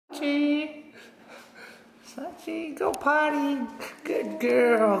Sachi. Sachi, go potty. Good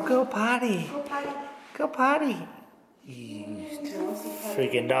girl, go potty. Go potty. Go potty.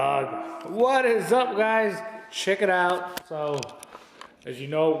 Freaking dog. What is up, guys? Check it out. So, as you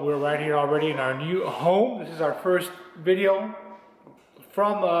know, we're right here already in our new home. This is our first video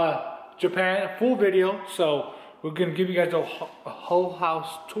from Japan, a full video. So, we're gonna give you guys a whole house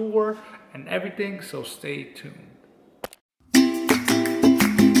tour and everything. So, stay tuned.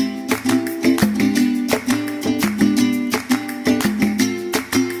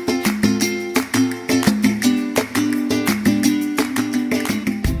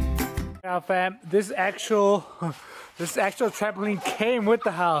 Now, fam, this actual trampoline came with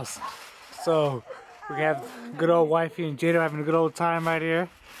the house, so we have good old wifey and Jada having a good old time right here.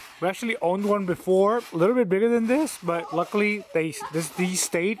 We actually owned one before, a little bit bigger than this, but luckily these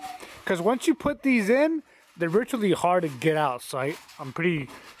stayed. Because once you put these in, they're virtually hard to get out. So I'm pretty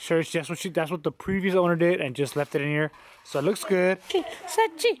sure it's just that's what the previous owner did and just left it in here. So it looks good.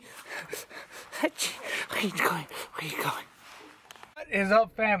 Sachi, Sachi, where are you going? Where are you going? What is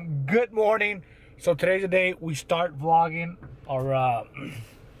up, fam? Good morning. So today's the day we start vlogging. Our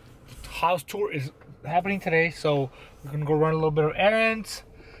house tour is happening today. So we're gonna go run a little bit of errands.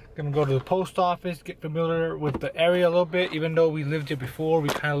 Gonna go to the post office, get familiar with the area a little bit. Even though we lived here before, we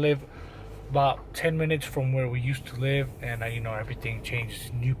kind of live about 10 minutes from where we used to live, and you know, everything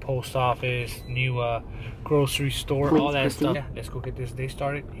changed. New post office, new grocery store, all that stuff. Yeah, let's go get this day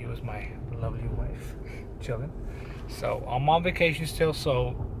started. He was my lovely wife chilling. So I'm on vacation still,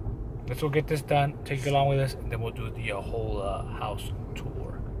 so let's go get this done, take it along with us, and then we'll do the whole house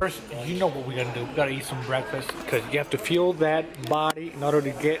tour. First, you know what we gotta do. We gotta eat some breakfast, because you have to fuel that body in order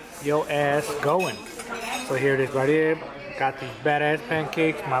to get your ass going. So here it is right here. Got these badass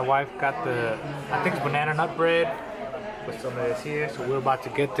pancakes. My wife got the, I think it's banana nut bread. Put some of this here. So we're about to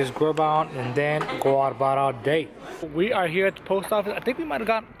get this grub on and then go out about our day. We are here at the post office. I think we might have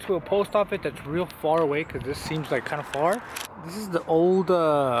gotten to a post office that's real far away, because this seems like kind of far. This is the old,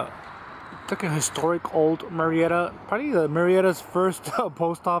 it's like a historic old Marietta. Probably the Marietta's first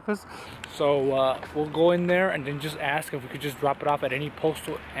post office. So we'll go in there and then just ask if we could just drop it off at any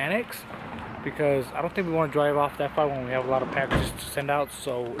postal annex, because I don't think we want to drive off that far when we have a lot of packages to send out.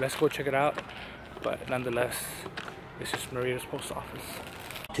 So let's go check it out. But nonetheless, this is Marietta's post office.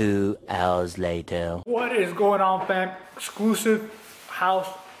 2 hours later. What is going on, fam? Exclusive house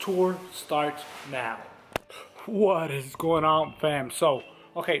tour starts now. What is going on, fam? So,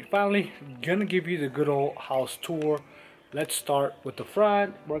 okay, finally gonna give you the good old house tour. Let's start with the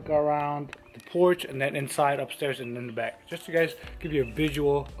front, work around the porch, and then inside, upstairs, and then the back. Just to guys give you a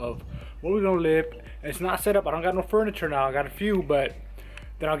visual of where we're gonna live. And it's not set up. I don't got no furniture now. I got a few, but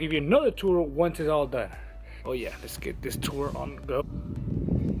then I'll give you another tour once it's all done. Oh yeah, let's get this tour on go.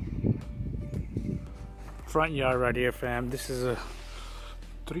 Front yard right here, fam. This is a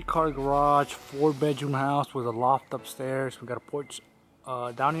 3-car garage, 4-bedroom house with a loft upstairs. We got a porch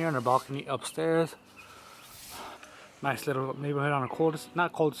down here and a balcony upstairs. Nice little neighborhood on a cul-de-sac,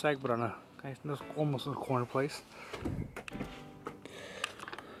 not cul-de-sac, but on a almost a corner place.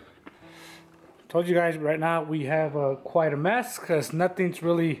 Told you guys right now we have quite a mess, because nothing's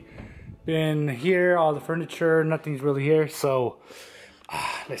really been here. All the furniture, nothing's really here. So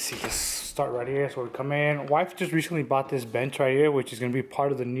let's see, let's start right here. So we come in. Wife just recently bought this bench right here, which is going to be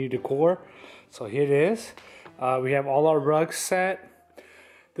part of the new decor. So here it is. We have all our rugs set.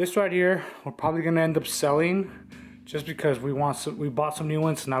 This right here we're probably going to end up selling, just because we bought some new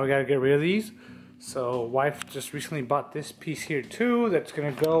ones, so now we got to get rid of these. So wife just recently bought this piece here too. That's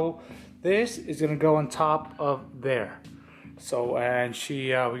going to go, this is going to go on top of there. So, and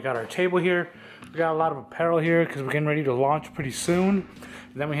we got our table here. We got a lot of apparel here because we're getting ready to launch pretty soon.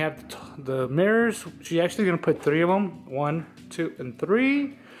 And then we have the mirrors. She's actually gonna put 3 of them. 1, 2, and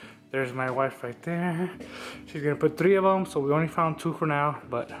 3. There's my wife right there. She's gonna put 3 of them. So we only found 2 for now,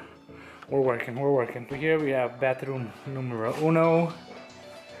 but we're working. Here we have bathroom numero 1. Here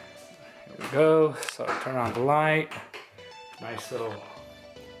we go. So turn on the light. Nice little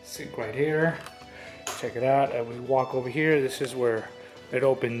sink right here. Check it out. And we walk over here. This is where it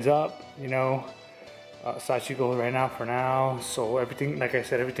opens up, you know. Sachi goes right now for now. So everything, like I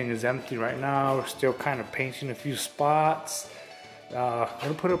said, everything is empty right now. We're still kind of painting a few spots. I'm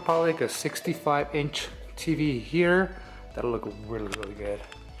gonna put up probably like a 65-inch TV here. That'll look really, really good.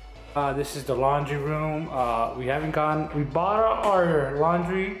 This is the laundry room. We bought our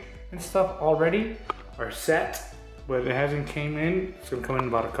laundry and stuff already, our set, but it hasn't came in. It's gonna come in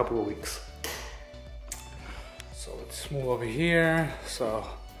about a couple of weeks. So let's move over here. So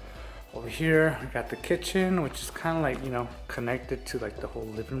Over here, we got the kitchen, which is kind of like, you know, connected to like the whole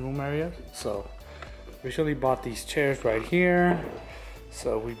living room area. So originally bought these chairs right here.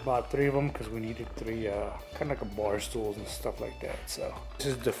 So we bought 3 of them because we needed 3 kind of like a bar stools and stuff like that. So this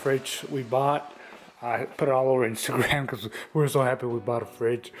is the fridge we bought. I put it all over Instagram because we're so happy we bought a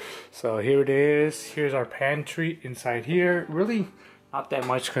fridge. So here it is. Here's our pantry inside here. Really not that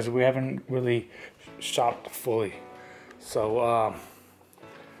much because we haven't really shopped fully. So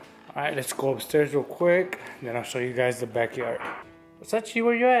all right, let's go upstairs real quick, then I'll show you guys the backyard. What's that, Chi?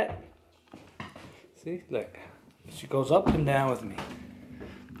 Where you at? See, look, she goes up and down with me.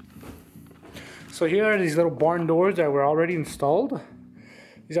 So here are these little barn doors that were already installed.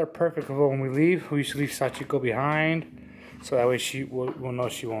 These are perfect for when we leave. We usually leave Sachiko behind, so that way she will know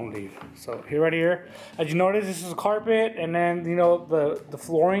she won't leave. So here, right here, as you notice, this is a carpet, and then you know the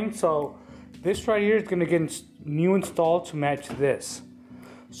flooring. So this right here is gonna get new installed to match this.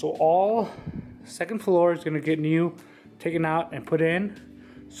 So all second floor is gonna get new, taken out and put in.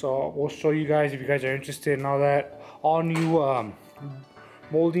 So we'll show you guys if you guys are interested in all that. All new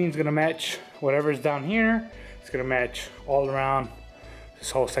molding is gonna match whatever is down here. It's gonna match all around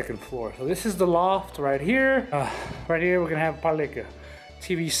this whole second floor. So this is the loft right here. Right here we're gonna have probably like a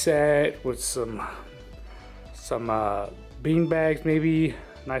TV set with some bean bags, maybe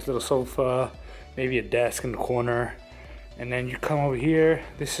nice little sofa, maybe a desk in the corner. And then you come over here.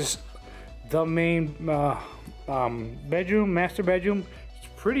 This is the main bedroom, master bedroom. It's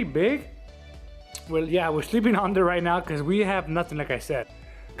pretty big. Well, yeah, we're sleeping under right now because we have nothing, like I said.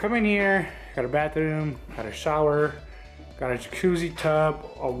 Come in here, got a bathroom, got a shower, got a jacuzzi tub,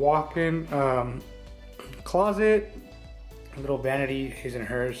 a walk-in closet, a little vanity, his and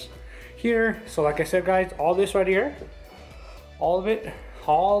hers here. So like I said, guys, all this right here, all of it,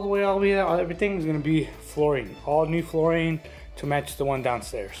 all the way, everything is gonna be flooring, all new flooring to match the one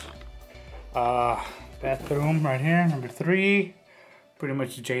downstairs. Bathroom right here, number 3, pretty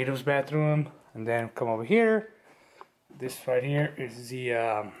much Jada's bathroom. And then come over here. This right here is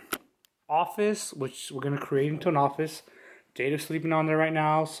the office, which we're gonna create into an office. Jada's sleeping on there right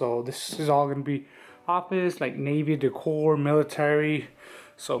now, so this is all gonna be office, like navy decor, military.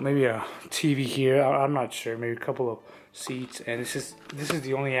 So maybe a TV here. I'm not sure. Maybe a couple of seats, and this is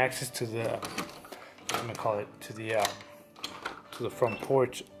the only access to the I'm gonna call it to the front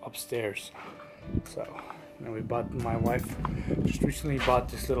porch upstairs. So, and we bought, my wife just recently bought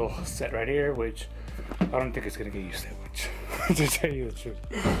this little set right here, which I don't think it's gonna get used that much, to tell you the truth.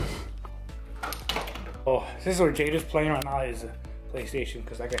 Oh, this is where Jada's playing right now, is a PlayStation,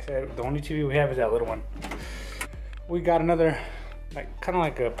 because like I said, the only TV we have is that little one. We got another, like kind of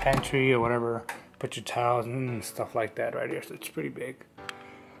like a pantry or whatever, put your towels and stuff like that right here, so it's pretty big.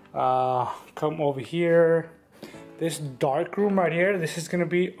 Come over here. This dark room right here, this is gonna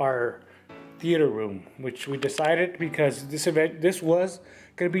be our theater room, which we decided because this was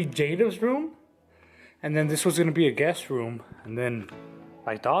gonna be Jada's room, and then this was gonna be a guest room, and then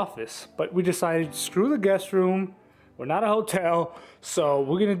like the office. But we decided, screw the guest room, we're not a hotel, so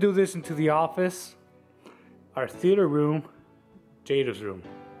we're gonna do this into the office, our theater room, Jada's room.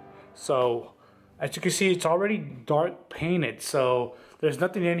 So as you can see, it's already dark painted, so there's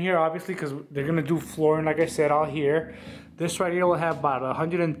nothing in here obviously because they're gonna do flooring, like I said, all here. This right here will have about a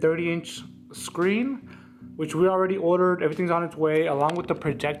 130-inch screen, which we already ordered. Everything's on its way, along with the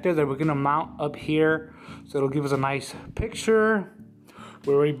projector that we're gonna mount up here, so it'll give us a nice picture.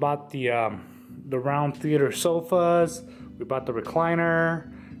 We already bought the round theater sofas. We bought the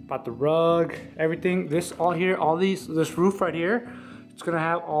recliner, bought the rug, everything. This all here, this roof right here, it's gonna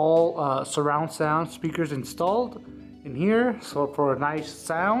have all surround sound speakers installed in here, so for a nice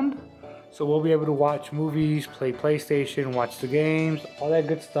sound. So we'll be able to watch movies, play PlayStation, watch the games, all that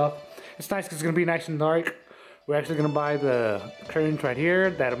good stuff. It's nice because it's gonna be nice and dark. We're actually gonna buy the curtains right here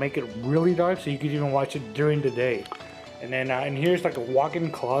that'll make it really dark, so you can even watch it during the day. And then in here's like a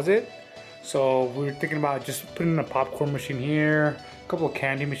walk-in closet. So we were thinking about just putting a popcorn machine here, a couple of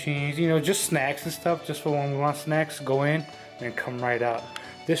candy machines, you know, just snacks and stuff, just for when we want snacks, go in and come right out.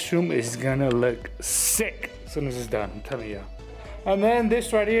 This room is gonna look sick as soon as it's done, I'm telling you. And then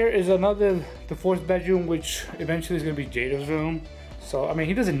this right here is the 4th bedroom, which eventually is gonna be Jada's room. So, I mean,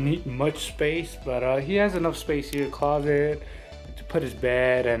 he doesn't need much space, but he has enough space here, closet, to put his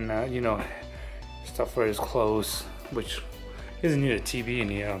bed and, you know, stuff for his clothes, which he doesn't need a TV in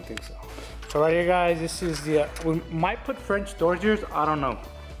here, I don't think so. So right here, guys, this is the, we might put French doors here, I don't know.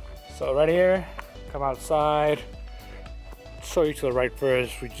 So right here, come outside, show you to the right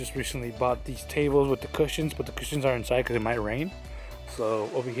first. We just recently bought these tables with the cushions, but the cushions are inside because it might rain. So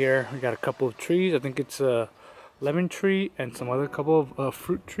over here, we got a couple of trees. I think it's a lemon tree and some other couple of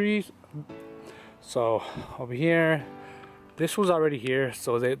fruit trees. So over here, this was already here,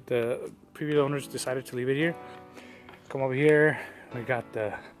 so the previous owners decided to leave it here. Come over here, we got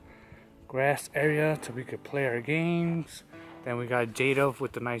the grass area so we could play our games. Then we got Jada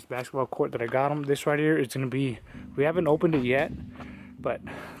with the nice basketball court that I got him. This right here is gonna be, we haven't opened it yet, but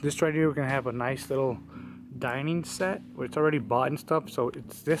this right here we're gonna have a nice little dining set where it's already bought and stuff. So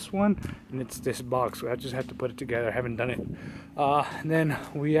it's this one and it's this box. So I just have to put it together. I haven't done it. And then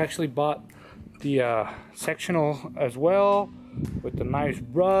we actually bought the sectional as well with the nice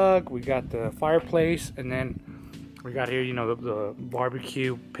rug. We got the fireplace, and then we got here, you know, the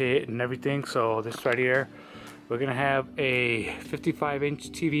barbecue pit and everything. So this right here, we're gonna have a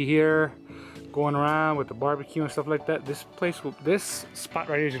 55-inch TV here going around with the barbecue and stuff like that. This spot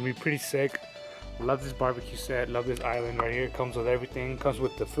right here is gonna be pretty sick. Love this barbecue set, love this island right here. It comes with everything, comes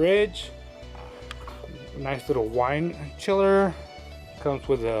with the fridge, nice little wine chiller, comes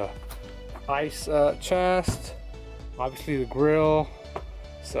with a ice chest, obviously the grill,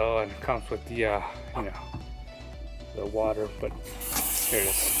 so, and it comes with the you know, the water. But here it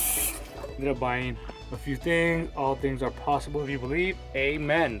is. Ended up buying a few things. All things are possible if you believe.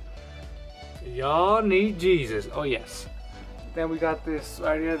 Amen. Y'all need Jesus. Oh yes. Then we got this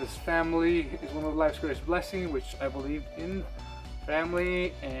right here. This family is one of life's greatest blessings, which I believe in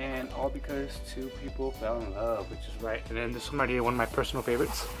family, and all because two people fell in love, which is right. And then this one right here, one of my personal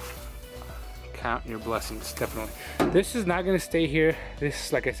favorites. Count your blessings, definitely. This is not gonna stay here.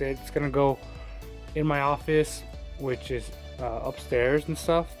 This, like I said, it's gonna go in my office, which is upstairs and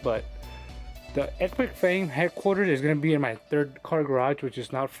stuff. But the Epic Fame headquarters is gonna be in my third car garage, which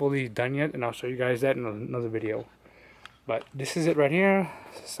is not fully done yet, and I'll show you guys that in another video. But this is it right here.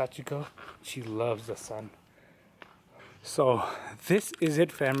 Sachiko, she loves the sun. So this is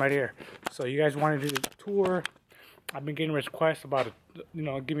it, fam, right here. So you guys wanted to do the tour. I've been getting requests about it, you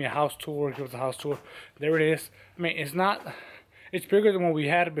know, give me a house tour, give us a house tour. There it is. I mean, it's bigger than what we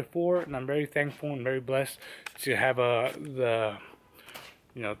had before, and I'm very thankful and very blessed to have to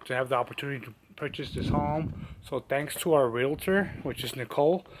have the opportunity to purchase this home. So thanks to our realtor, which is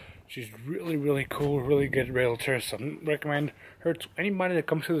Nicole. She's really, really cool, really good realtor. So I recommend her to anybody that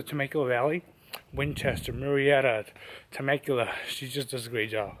comes to the Temecula Valley, Winchester, Murrieta, Temecula. She just does a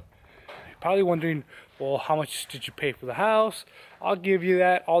great job. You're probably wondering, well, how much did you pay for the house? I'll give you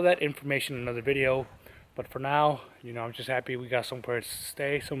all that information in another video. But for now, you know, I'm just happy we got somewhere to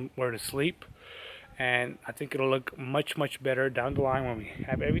stay, somewhere to sleep. And I think it'll look much, much better down the line when we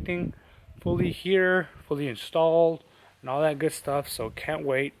have everything fully here, fully installed, and all that good stuff. So can't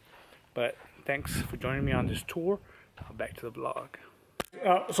wait. But thanks for joining me on this tour. Now back to the vlog.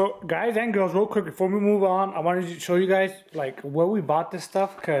 So guys and girls, real quick before we move on, I wanted to show you guys like where we bought this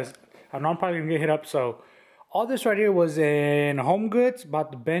stuff, because I know I'm probably gonna get hit up. So all this right here was in Home Goods.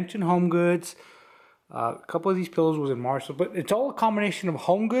 Bought the bench in Home Goods. A couple of these pillows was in Marshalls, but it's all a combination of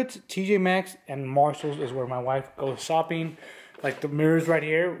Home Goods, TJ Maxx, and Marshalls is where my wife goes shopping. Like the mirrors right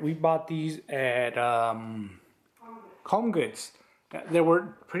here, we bought these at Home Goods. They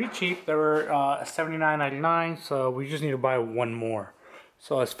were pretty cheap. They were $79.99, so we just need to buy one more.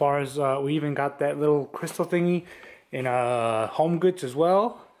 So as far as we even got that little crystal thingy in Home Goods as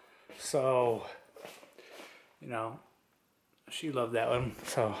well. So, you know, she loved that one.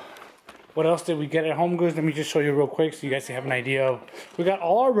 So what else did we get at Home Goods? Let me just show you real quick so you guys can have an idea of. We got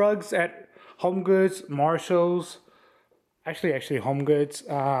all our rugs at Home Goods, Marshalls, actually Home Goods.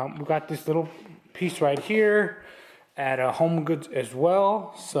 We got this little piece right here at Home Goods as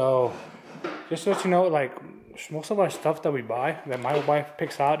well. So just to let you know, like most of our stuff that we buy, that my wife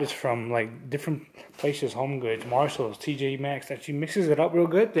picks out, is from like different places: Home Goods, Marshalls, TJ Maxx. That she mixes it up real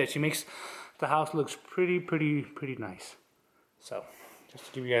good. That she makes the house looks pretty nice. So just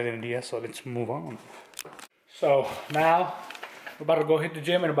to give you guys an idea. So let's move on. So now we're about to go hit the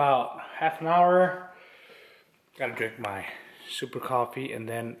gym in about half an hour. Gotta drink my super coffee, and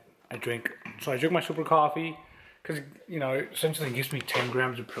then I drink my super coffee, because, you know, it essentially gives me 10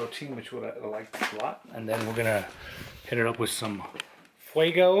 grams of protein, which I like a lot. And then we're gonna hit it up with some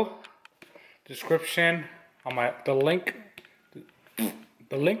Fuego. Description on the link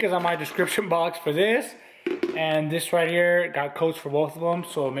is on my description box for this. And this right here got codes for both of them,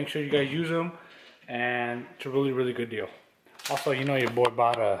 so make sure you guys use them. And it's a really good deal. Also, you know, your boy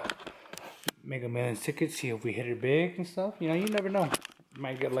bought a Mega Millions ticket, see if we hit it big and stuff. You know, you never know. You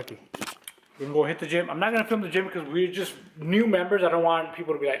might get lucky. We're gonna go hit the gym. I'm not gonna film the gym because we're just new members. I don't want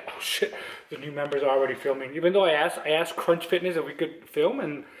people to be like, oh shit, the new members are already filming. Even though I asked Crunch Fitness if we could film,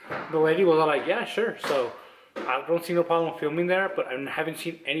 and the lady was all like, yeah, sure. So I don't see no problem filming there, but I haven't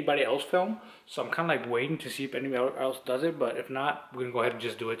seen anybody else film, so I'm kind of like waiting to see if anybody else does it, but if not, we're gonna go ahead and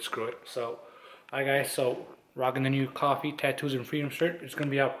just do it, screw it. So, alright guys, so rocking the new Coffee, Tattoos, and Freedom shirt. It's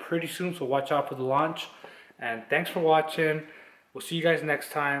gonna be out pretty soon, so watch out for the launch. And thanks for watching. We'll see you guys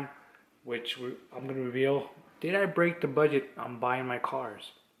next time, I'm gonna reveal, did I break the budget on buying my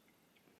cars?